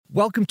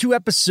Welcome to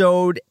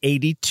episode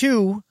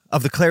 82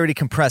 of the Clarity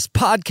Compressed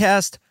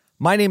podcast.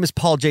 My name is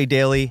Paul J.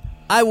 Daly.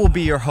 I will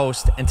be your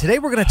host, and today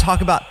we're going to talk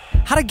about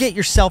how to get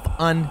yourself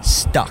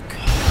unstuck.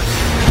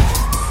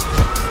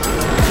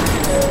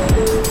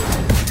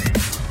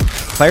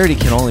 Clarity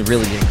can only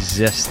really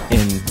exist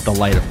in the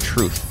light of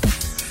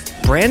truth.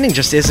 Branding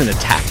just isn't a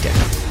tactic.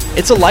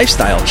 It's a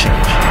lifestyle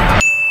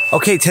change.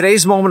 Okay,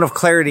 today's moment of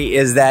clarity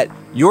is that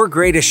your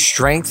greatest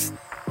strength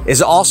is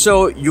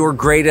also your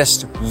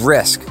greatest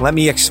risk. Let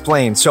me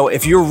explain. So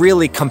if you're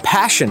really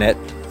compassionate,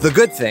 the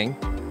good thing,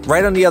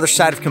 right on the other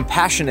side of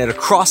compassionate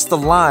across the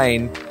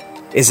line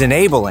is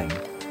enabling.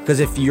 Because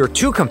if you're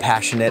too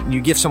compassionate and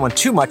you give someone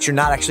too much, you're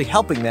not actually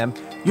helping them.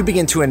 You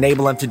begin to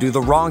enable them to do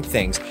the wrong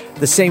things.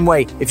 The same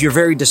way, if you're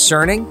very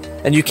discerning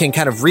and you can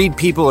kind of read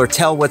people or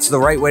tell what's the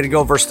right way to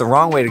go versus the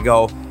wrong way to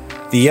go,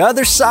 the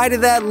other side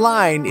of that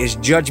line is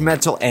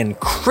judgmental and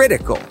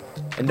critical.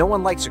 And no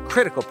one likes a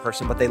critical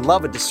person, but they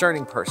love a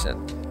discerning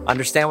person.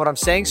 Understand what I'm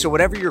saying? So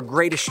whatever your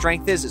greatest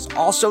strength is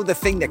also the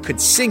thing that could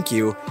sink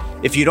you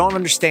if you don't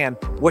understand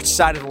which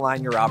side of the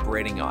line you're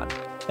operating on.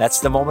 That's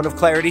the moment of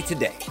clarity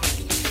today.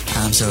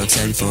 I'm so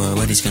excited for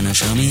what he's going to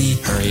show me.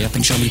 Hurry up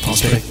and show me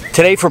Paul's pick.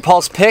 Today for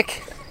Paul's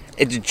pick,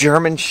 it's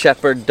German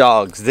Shepherd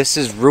dogs. This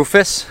is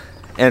Rufus,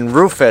 and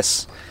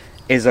Rufus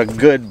is a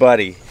good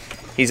buddy.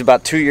 He's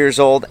about 2 years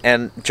old,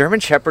 and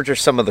German Shepherds are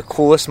some of the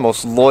coolest,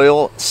 most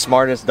loyal,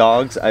 smartest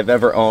dogs I've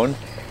ever owned.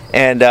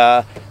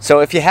 And so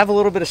if you have a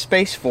little bit of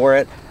space for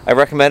it, I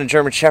recommend a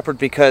German Shepherd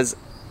because,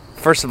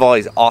 first of all,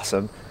 he's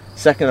awesome.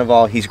 Second of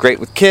all, he's great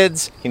with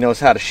kids. He knows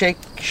how to shake,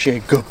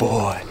 good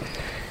boy.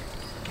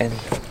 And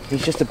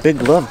he's just a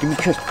big love. Give me a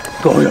kiss.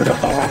 Go to the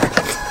bar.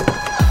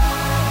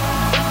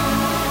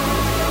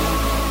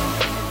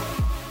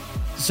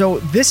 So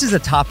this is a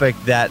topic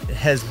that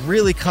has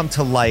really come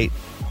to light,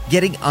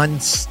 getting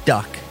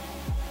unstuck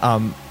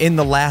in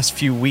the last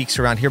few weeks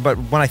around here. But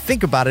when I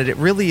think about it, it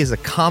really is a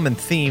common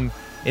theme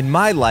in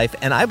my life,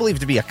 and I believe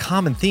to be a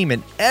common theme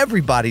in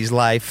everybody's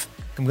life.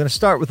 I'm going to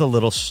start with a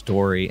little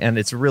story, and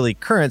it's a really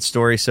current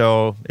story,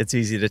 so it's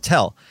easy to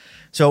tell.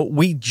 So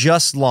we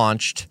just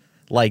launched,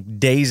 like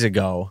days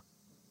ago,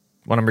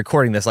 when I'm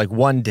recording this, like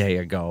 1 day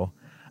ago,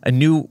 a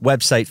new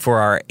website for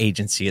our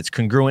agency. It's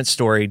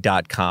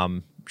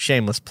congruentstory.com.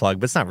 Shameless plug,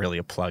 but it's not really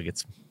a plug.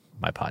 It's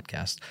my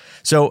podcast.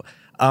 So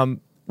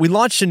we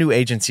launched a new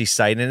agency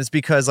site, and it's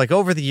because like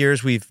over the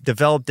years we've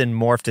developed and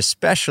morphed,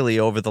 especially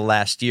over the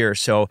last year.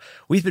 So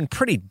we've been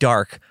pretty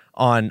dark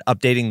on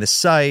updating the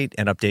site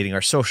and updating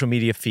our social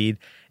media feed.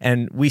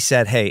 And we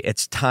said, hey,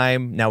 it's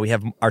time. Now we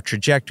have our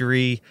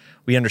trajectory.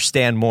 We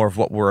understand more of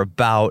what we're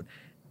about.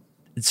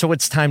 So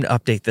it's time to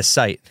update the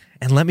site.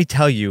 And let me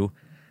tell you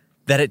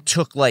that it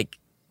took like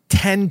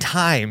 10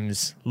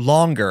 times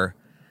longer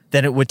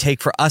than it would take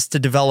for us to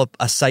develop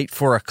a site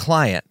for a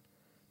client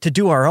to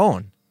do our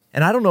own.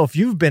 And I don't know if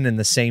you've been in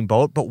the same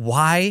boat, but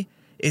why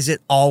is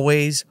it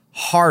always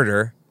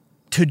harder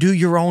to do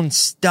your own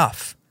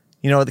stuff?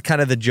 You know,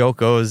 the joke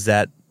goes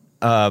that,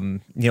 a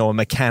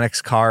mechanic's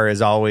car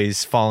is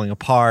always falling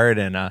apart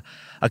and a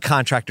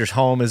contractor's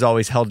home is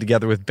always held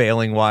together with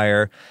baling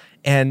wire.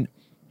 And,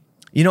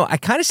 I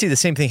kind of see the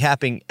same thing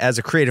happening as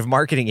a creative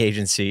marketing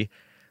agency,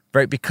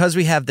 right? Because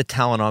we have the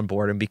talent on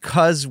board and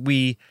because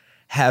we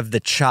have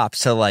the chops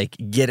to like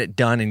get it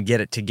done and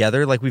get it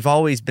together. Like we've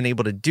always been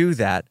able to do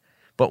that.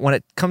 But when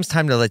it comes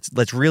time to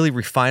let's really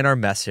refine our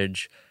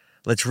message,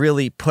 let's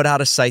really put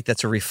out a site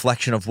that's a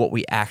reflection of what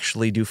we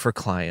actually do for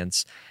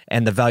clients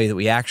and the value that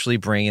we actually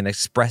bring and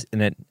express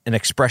in an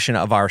expression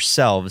of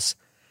ourselves,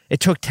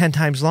 it took 10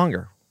 times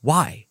longer.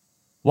 Why?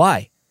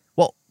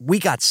 Well, we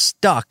got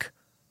stuck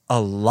a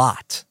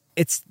lot.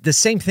 It's the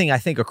same thing I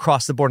think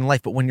across the board in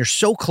life, but when you're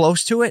so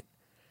close to it,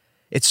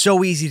 it's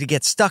so easy to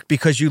get stuck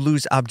because you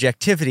lose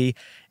objectivity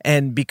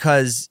and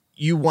because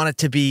you want it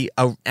to be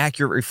an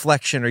accurate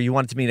reflection or you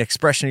want it to be an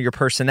expression of your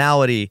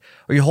personality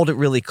or you hold it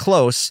really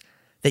close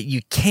that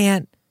you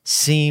can't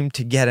seem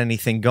to get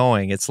anything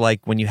going. It's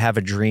like when you have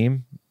a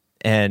dream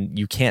and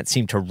you can't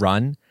seem to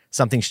run.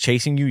 Something's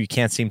chasing you, you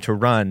can't seem to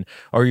run.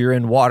 Or you're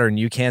in water and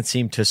you can't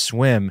seem to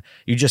swim.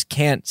 You just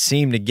can't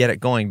seem to get it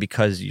going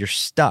because you're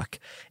stuck.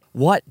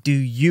 What do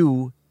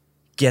you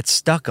get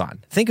stuck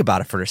on? Think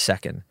about it for a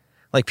second.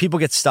 Like people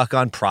get stuck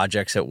on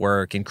projects at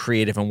work and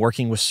creative and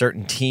working with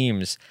certain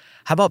teams.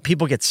 How about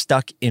people get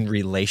stuck in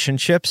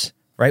relationships,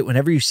 right?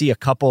 Whenever you see a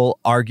couple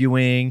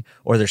arguing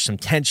or there's some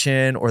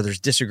tension or there's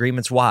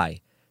disagreements,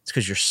 why? It's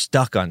because you're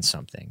stuck on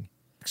something.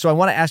 So I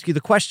want to ask you the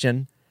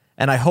question,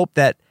 and I hope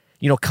that,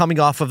 coming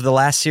off of the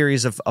last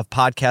series of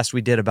podcasts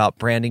we did about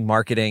branding,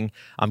 marketing,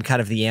 kind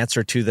of the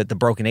answer to the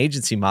broken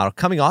agency model,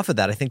 coming off of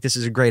that, I think this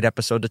is a great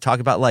episode to talk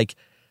about like,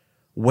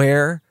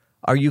 where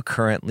are you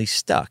currently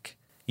stuck?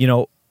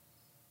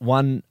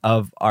 One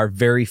of our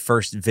very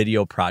first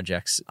video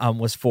projects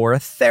was for a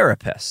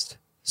therapist.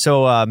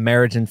 So a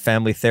marriage and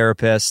family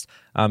therapist,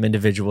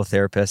 individual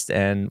therapist,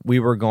 and we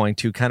were going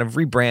to kind of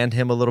rebrand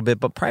him a little bit,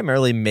 but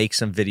primarily make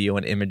some video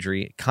and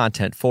imagery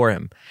content for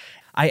him.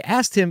 I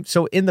asked him,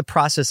 so in the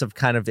process of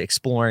kind of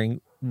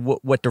exploring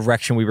what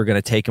direction we were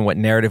going to take and what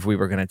narrative we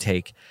were going to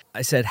take.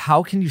 I said,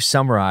 how can you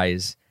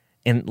summarize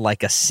in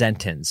like a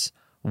sentence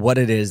what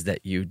it is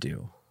that you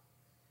do?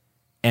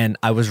 And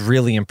I was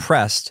really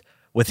impressed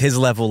with his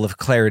level of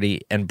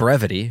clarity and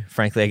brevity.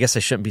 Frankly, I guess I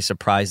shouldn't be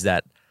surprised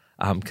that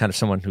kind of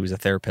someone who's a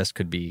therapist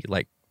could be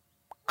like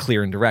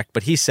clear and direct.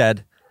 But he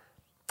said,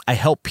 I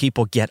help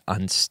people get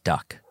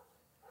unstuck.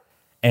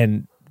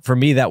 And for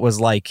me, that was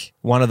like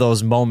one of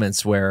those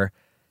moments where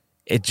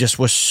it just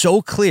was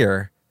so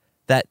clear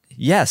that,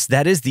 yes,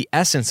 that is the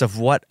essence of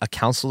what a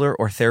counselor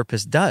or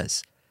therapist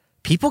does.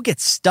 People get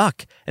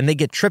stuck and they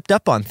get tripped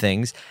up on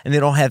things and they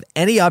don't have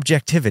any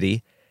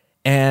objectivity,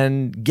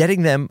 and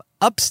getting them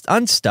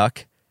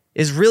unstuck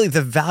is really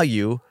the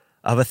value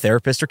of a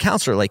therapist or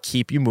counselor, like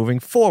keep you moving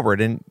forward.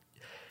 And,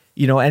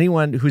 you know,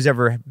 anyone who's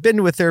ever been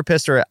to a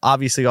therapist, or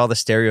obviously all the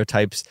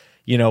stereotypes,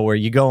 you know, where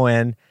you go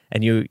in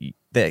and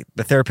the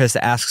therapist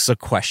asks a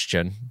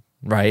question,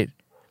 right?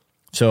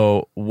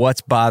 So what's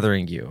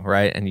bothering you,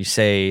 right? And you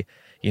say,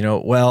 you know,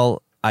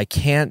 well, I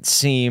can't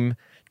seem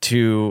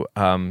to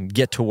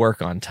get to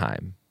work on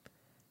time.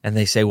 And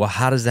they say, well,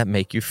 how does that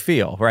make you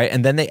feel, right?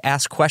 And then they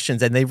ask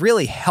questions and they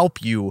really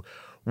help you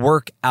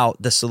work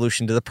out the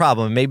solution to the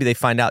problem. Maybe they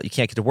find out you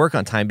can't get to work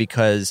on time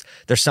because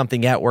there's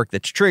something at work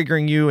that's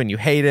triggering you and you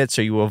hate it,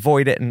 so you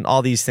avoid it, and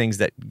all these things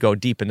that go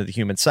deep into the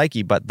human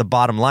psyche. But the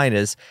bottom line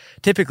is,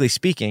 typically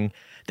speaking,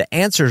 the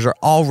answers are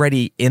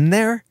already in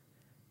there,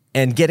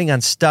 and getting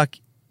unstuck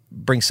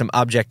brings some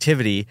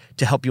objectivity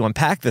to help you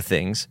unpack the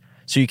things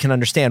so you can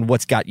understand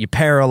what's got you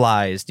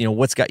paralyzed, you know,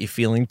 what's got you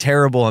feeling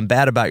terrible and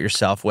bad about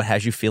yourself, what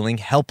has you feeling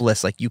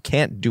helpless, like you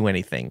can't do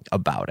anything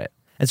about it.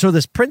 And so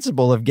this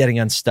principle of getting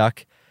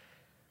unstuck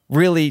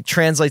really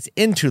translates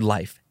into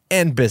life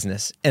and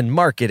business and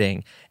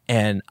marketing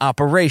and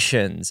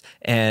operations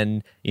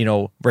and, you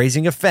know,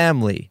 raising a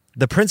family.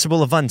 The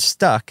principle of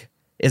unstuck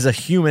is a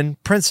human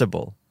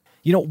principle.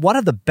 You know, one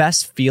of the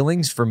best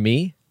feelings for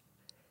me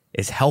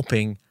is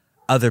helping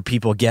other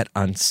people get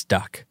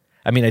unstuck.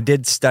 I mean, I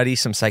did study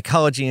some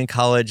psychology in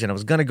college, and I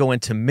was going to go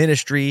into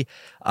ministry,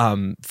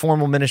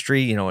 formal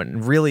ministry, you know,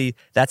 and really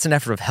that's an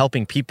effort of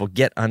helping people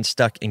get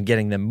unstuck and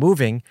getting them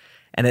moving.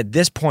 And at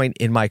this point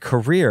in my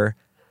career,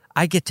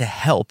 I get to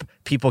help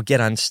people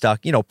get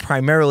unstuck, you know,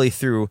 primarily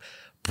through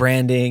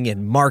branding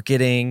and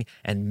marketing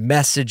and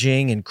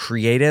messaging and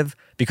creative,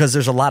 because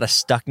there's a lot of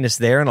stuckness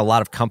there, and a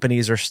lot of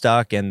companies are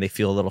stuck and they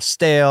feel a little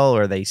stale,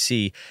 or they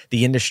see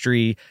the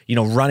industry, you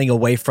know, running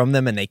away from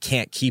them and they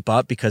can't keep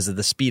up because of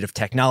the speed of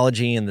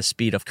technology and the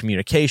speed of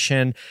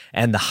communication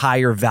and the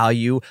higher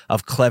value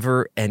of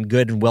clever and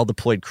good and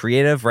well-deployed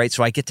creative, right?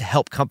 So I get to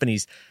help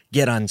companies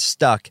get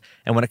unstuck.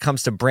 And when it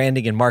comes to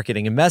branding and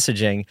marketing and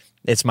messaging,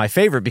 it's my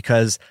favorite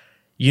because,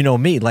 you know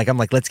me, like I'm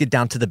like, let's get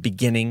down to the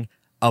beginning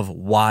of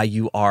why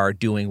you are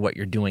doing what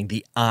you're doing,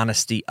 the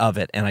honesty of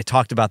it. And I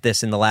talked about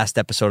this in the last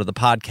episode of the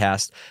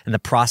podcast and the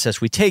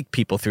process we take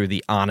people through: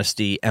 the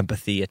honesty,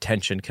 empathy,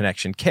 attention,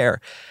 connection,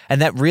 care.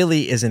 And that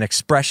really is an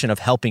expression of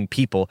helping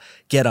people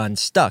get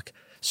unstuck.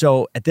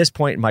 So at this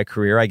point in my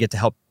career, I get to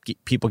help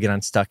people get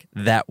unstuck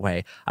that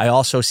way. I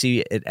also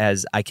see it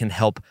as I can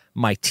help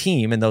my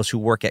team and those who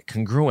work at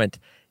Congruent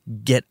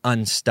get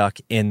unstuck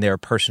in their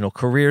personal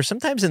careers,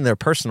 sometimes in their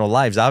personal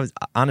lives.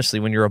 Honestly,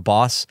 when you're a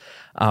boss,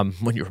 I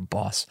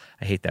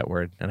hate that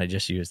word and I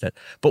just used it.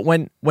 But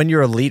when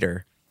you're a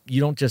leader,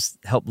 you don't just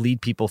help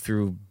lead people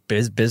through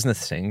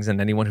business things. And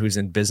anyone who's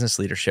in business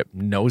leadership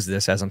knows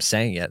this as I'm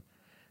saying it,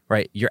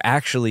 right?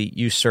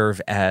 You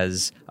serve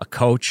as a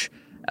coach,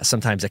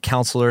 sometimes a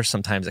counselor,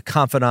 sometimes a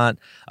confidant,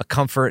 a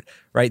comfort,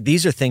 right?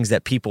 These are things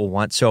that people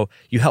want. So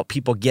you help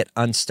people get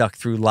unstuck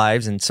through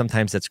lives, and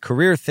sometimes that's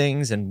career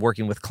things and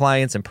working with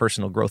clients and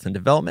personal growth and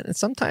development. And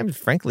sometimes,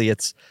 frankly,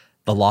 it's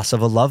the loss of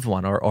a loved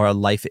one or a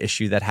life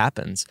issue that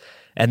happens.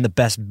 And the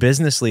best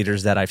business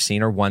leaders that I've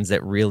seen are ones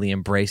that really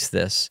embrace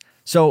this.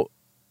 So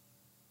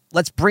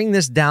let's bring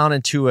this down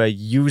into a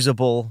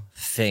usable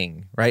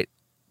thing, right?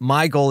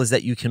 My goal is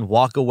that you can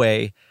walk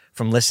away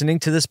from listening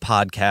to this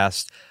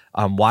podcast,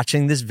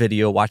 watching this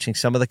video, watching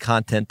some of the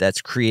content that's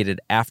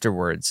created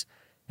afterwards,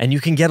 and you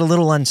can get a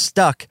little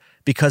unstuck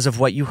because of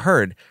what you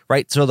heard,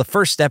 right? So the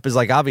first step is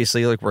like,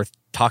 obviously, like we're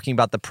talking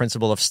about the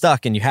principle of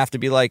stuck, and you have to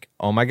be like,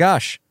 oh my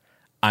gosh,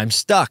 I'm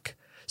stuck.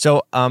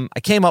 So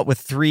I came up with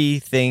 3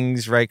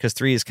 things, right? Because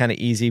 3 is kind of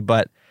easy,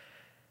 but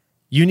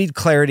you need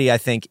clarity, I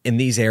think, in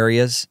these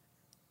areas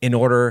in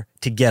order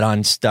to get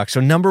unstuck.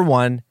 So number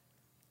 1,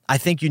 I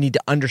think you need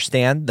to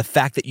understand the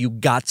fact that you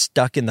got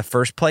stuck in the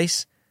first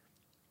place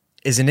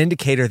is an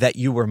indicator that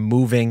you were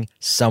moving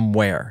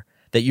somewhere,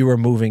 that you were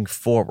moving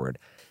forward.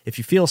 If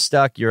you feel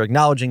stuck, you're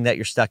acknowledging that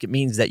you're stuck. It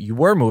means that you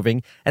were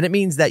moving, and it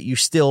means that you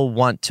still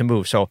want to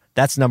move. So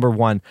that's number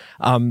 1.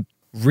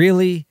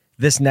 Really,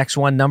 this next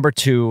one, number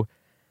 2,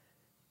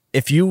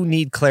 if you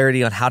need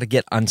clarity on how to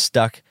get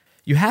unstuck,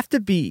 you have to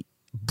be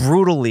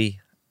brutally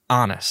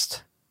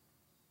honest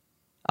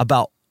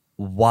about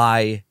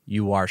why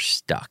you are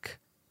stuck.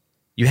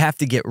 You have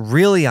to get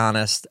really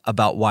honest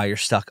about why you're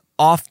stuck.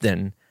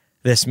 Often,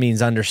 this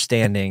means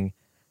understanding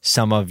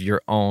some of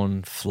your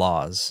own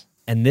flaws.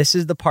 And this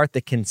is the part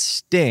that can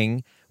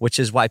sting, which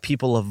is why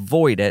people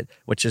avoid it,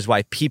 which is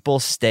why people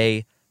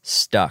stay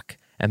stuck.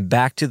 And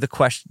back to the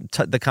question,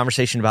 the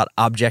conversation about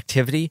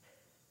objectivity,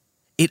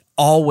 it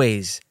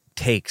always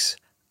takes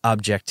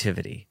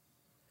objectivity.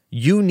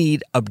 You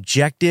need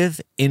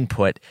objective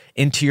input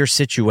into your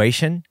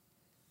situation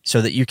so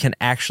that you can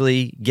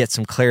actually get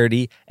some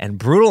clarity and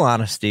brutal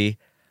honesty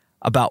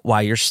about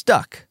why you're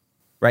stuck,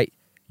 right?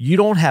 You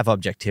don't have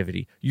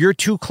objectivity. You're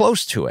too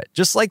close to it.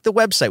 Just like the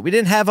website, we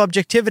didn't have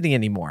objectivity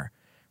anymore,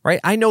 right?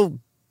 I know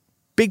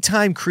big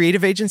time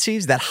creative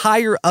agencies that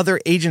hire other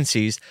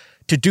agencies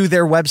to do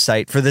their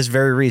website for this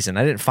very reason.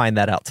 I didn't find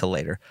that out till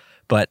later,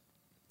 but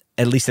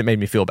at least it made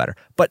me feel better.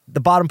 But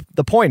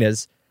the point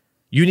is,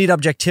 you need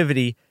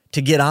objectivity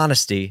to get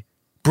honesty,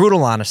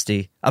 brutal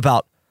honesty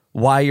about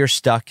why you're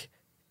stuck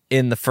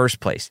in the first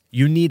place.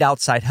 You need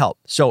outside help.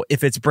 So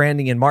if it's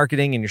branding and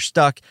marketing and you're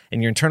stuck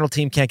and your internal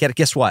team can't get it,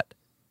 guess what?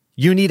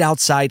 You need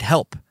outside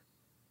help.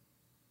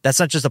 That's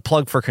not just a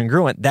plug for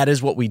Congruent. That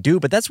is what we do,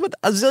 but that's what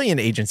a zillion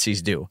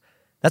agencies do.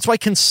 That's why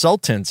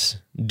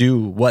consultants do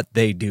what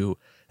they do.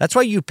 That's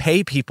why you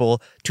pay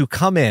people to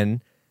come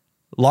in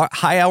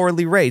high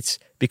hourly rates,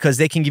 because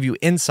they can give you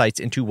insights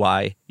into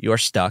why you're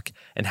stuck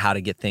and how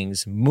to get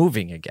things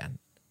moving again.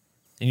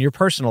 In your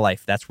personal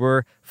life, that's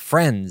where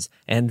friends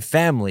and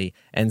family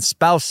and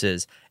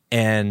spouses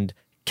and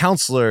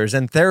counselors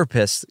and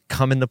therapists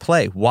come into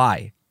play.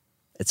 Why?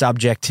 It's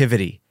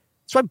objectivity.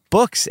 That's why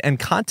books and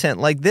content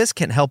like this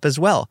can help as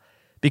well,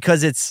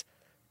 because it's,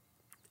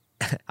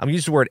 I'm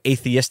using the word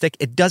atheistic.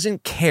 It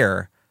doesn't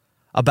care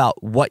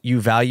about what you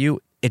value.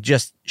 It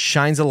just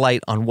shines a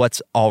light on what's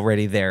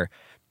already there.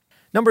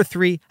 Number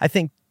 3, I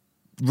think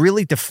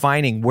really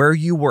defining where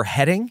you were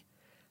heading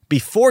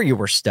before you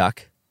were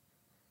stuck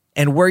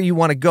and where you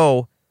want to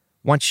go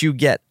once you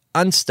get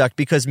unstuck,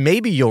 because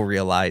maybe you'll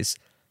realize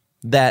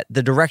that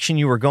the direction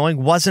you were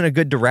going wasn't a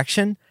good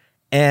direction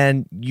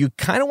and you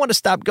kind of want to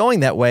stop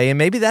going that way. And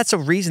maybe that's a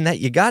reason that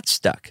you got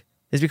stuck,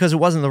 is because it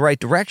wasn't the right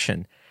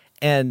direction.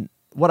 And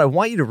what I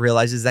want you to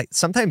realize is that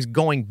sometimes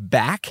going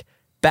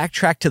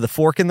backtrack to the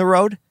fork in the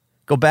road,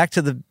 go back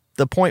to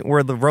the point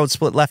where the road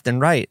split left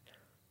and right,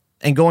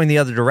 and going the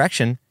other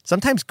direction,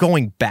 sometimes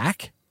going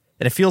back,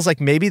 and it feels like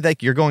maybe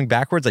like you're going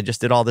backwards. I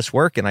just did all this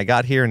work and I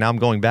got here and now I'm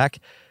going back.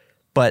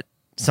 But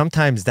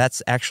sometimes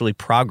that's actually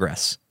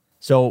progress.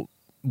 So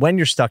when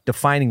you're stuck,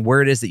 defining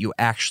where it is that you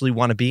actually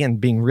want to be and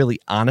being really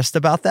honest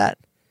about that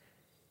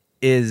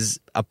is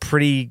a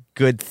pretty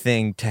good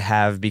thing to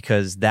have,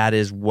 because that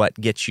is what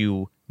gets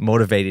you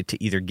motivated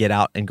to either get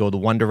out and go the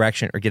one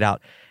direction or get out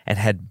and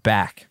head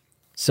back.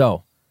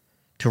 So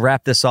to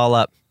wrap this all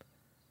up,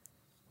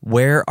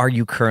 where are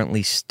you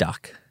currently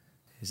stuck?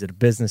 Is it a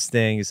business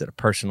thing? Is it a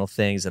personal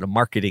thing? Is it a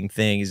marketing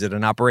thing? Is it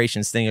an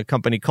operations thing, a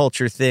company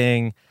culture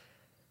thing?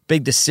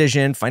 Big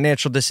decision,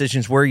 financial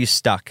decisions. Where are you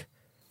stuck?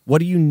 What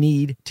do you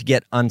need to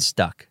get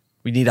unstuck?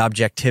 We need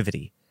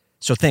objectivity.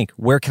 So think,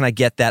 where can I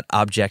get that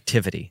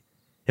objectivity?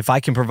 If I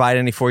can provide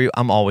any for you,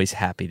 I'm always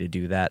happy to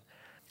do that.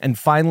 And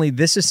finally,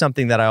 this is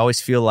something that I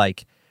always feel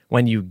like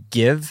when you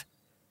give,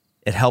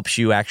 it helps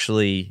you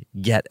actually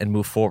get and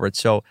move forward.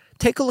 So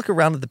take a look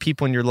around at the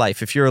people in your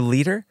life. If you're a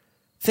leader,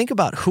 think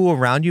about who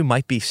around you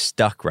might be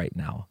stuck right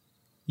now.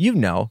 You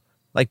know,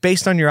 like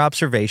based on your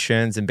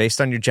observations and based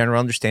on your general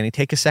understanding,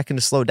 take a second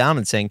to slow down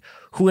and saying,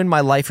 who in my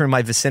life or in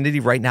my vicinity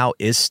right now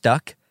is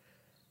stuck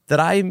that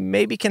I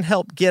maybe can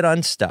help get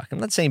unstuck? I'm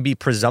not saying be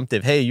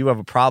presumptive. Hey, you have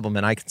a problem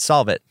and I can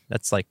solve it.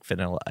 That's like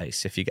Vanilla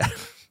Ice. If you got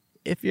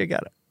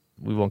it,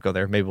 we won't go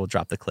there. Maybe we'll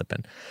drop the clip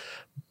in.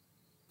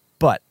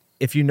 But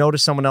if you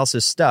notice someone else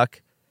is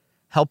stuck,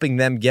 helping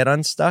them get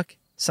unstuck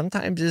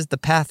sometimes is the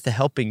path to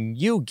helping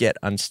you get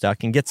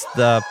unstuck and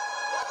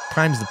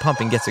primes the pump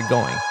and gets it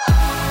going.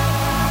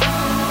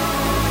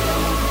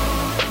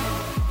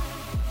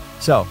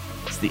 So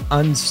it's the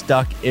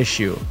unstuck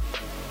issue.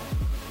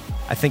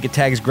 I think it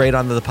tags great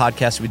onto the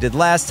podcast we did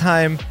last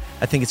time.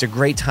 I think it's a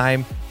great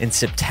time in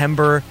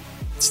September.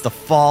 It's the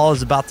fall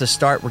is about to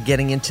start. We're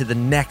getting into the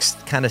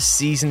next kind of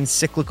season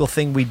cyclical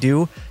thing we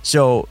do.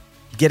 So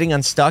getting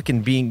unstuck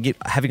and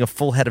having a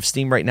full head of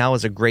steam right now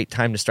is a great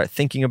time to start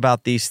thinking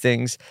about these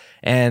things.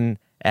 And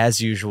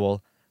as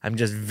usual, I'm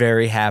just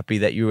very happy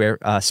that you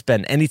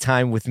spend any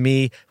time with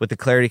me, with the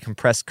Clarity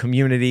Compressed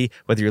community,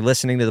 whether you're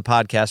listening to the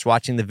podcast,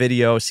 watching the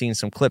video, seeing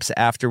some clips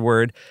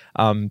afterward.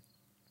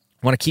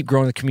 Want to keep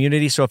growing the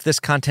community. So if this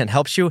content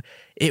helps you,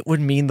 it would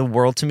mean the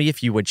world to me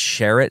if you would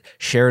share it.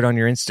 Share it on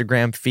your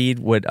Instagram feed,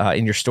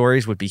 in your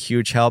stories would be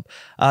huge help.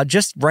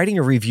 Just writing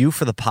a review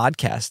for the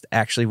podcast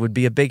actually would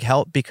be a big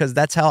help, because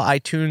that's how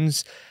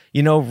iTunes,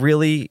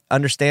 really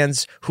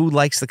understands who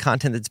likes the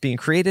content that's being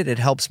created. It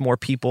helps more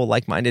people,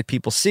 like-minded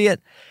people, see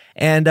it.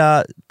 And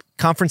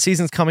conference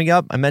season's coming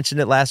up. I mentioned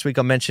it last week.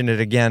 I'll mention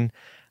it again.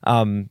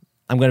 I'm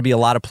I'm going to be a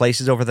lot of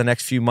places over the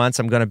next few months.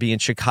 I'm going to be in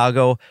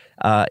Chicago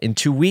in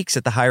 2 weeks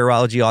at the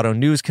Hierology Auto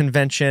News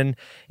Convention.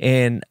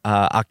 In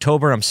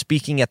October, I'm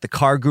speaking at the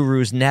Car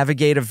Gurus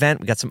Navigate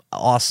event. We got some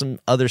awesome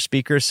other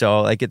speakers.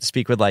 So I get to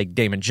speak with like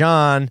Damon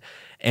John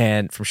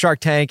and from Shark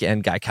Tank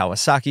and Guy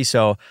Kawasaki.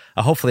 So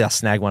hopefully I'll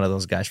snag one of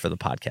those guys for the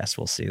podcast.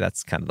 We'll see.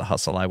 That's kind of the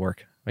hustle I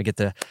work. I get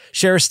to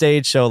share a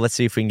stage, so let's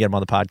see if we can get them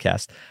on the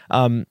podcast.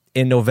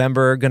 In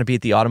November, going to be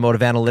at the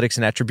Automotive Analytics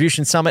and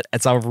Attribution Summit.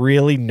 It's a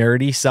really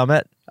nerdy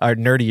summit, or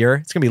nerdier.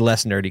 It's going to be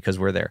less nerdy because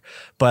we're there.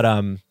 But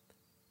I'm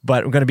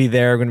going to be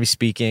there. I'm going to be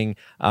speaking.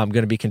 I'm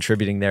going to be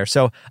contributing there.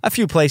 So a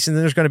few places, and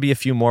there's going to be a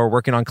few more.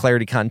 Working on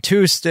ClarityCon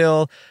 2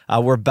 still.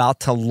 We're about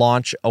to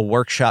launch a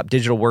workshop,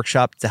 digital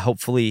workshop, to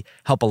hopefully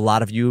help a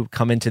lot of you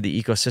come into the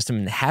ecosystem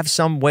and have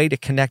some way to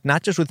connect,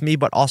 not just with me,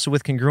 but also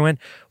with Congruent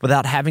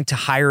without having to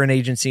hire an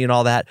agency and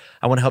all that.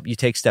 I want to help you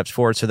take steps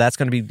forward. So that's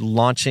going to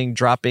be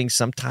dropping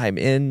sometime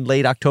in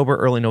late October,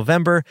 early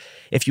November.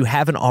 If you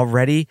haven't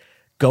already,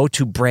 go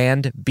to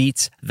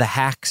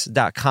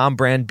brandbeatsthehacks.com,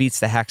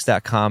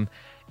 brandbeatsthehacks.com.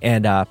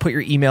 And put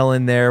your email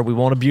in there. We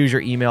won't abuse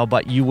your email,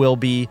 but you will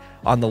be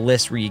on the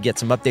list where you get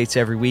some updates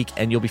every week,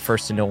 and you'll be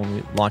first to know when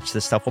we launch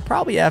this stuff. We'll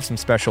probably have some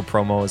special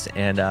promos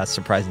and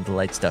surprise and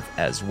delight stuff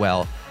as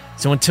well.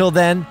 So until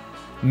then,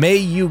 may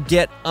you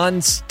get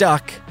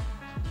unstuck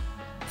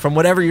from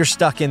whatever you're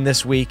stuck in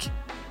this week.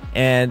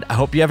 And I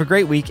hope you have a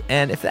great week.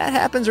 And if that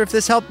happens or if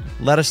this helped,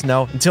 let us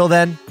know. Until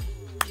then,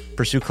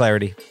 pursue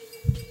clarity.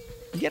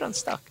 Get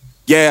unstuck.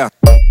 Yeah.